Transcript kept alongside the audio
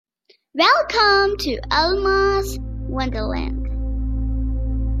Welcome to Alma's Wonderland.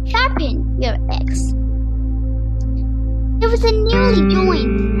 Sharpen your eggs. There was a newly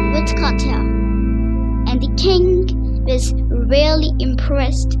joined woodcutter, and the king was really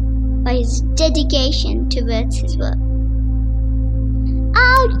impressed by his dedication towards his work.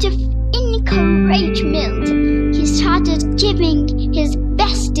 Out of encouragement, he started giving his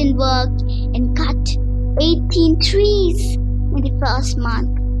best in work and cut 18 trees in the first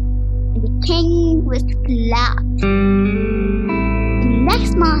month. And the king was glad. The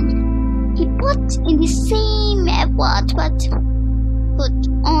next month, he put in the same effort but could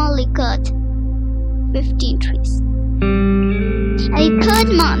only cut 15 trees. And the third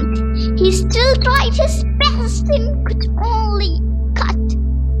month, he still tried his best and could only cut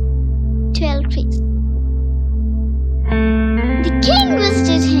 12 trees. The king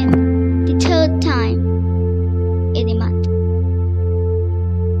visited him the third time in the month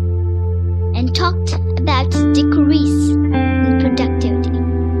and talked about his decrease in productivity.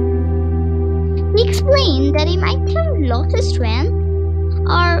 He explained that he might have lost his strength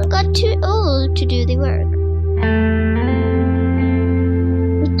or got too old to do the work.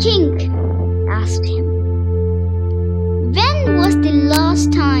 The king asked him, "When was the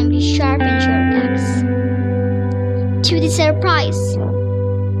last time you sharpened your axe?" To the surprise,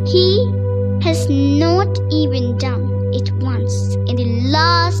 he has not even done it once in the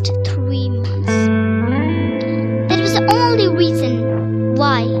last 3 months. That was the only reason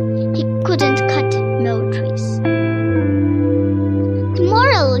why he couldn't cut more trees. The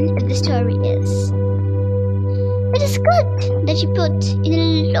moral of the story is, it is good that you put in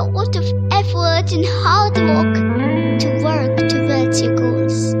a lot of effort and hard work to work towards your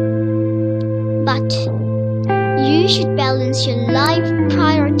goals. But you should balance your life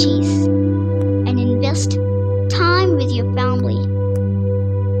priorities and invest time with your family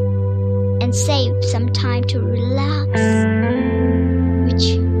and save some time to relax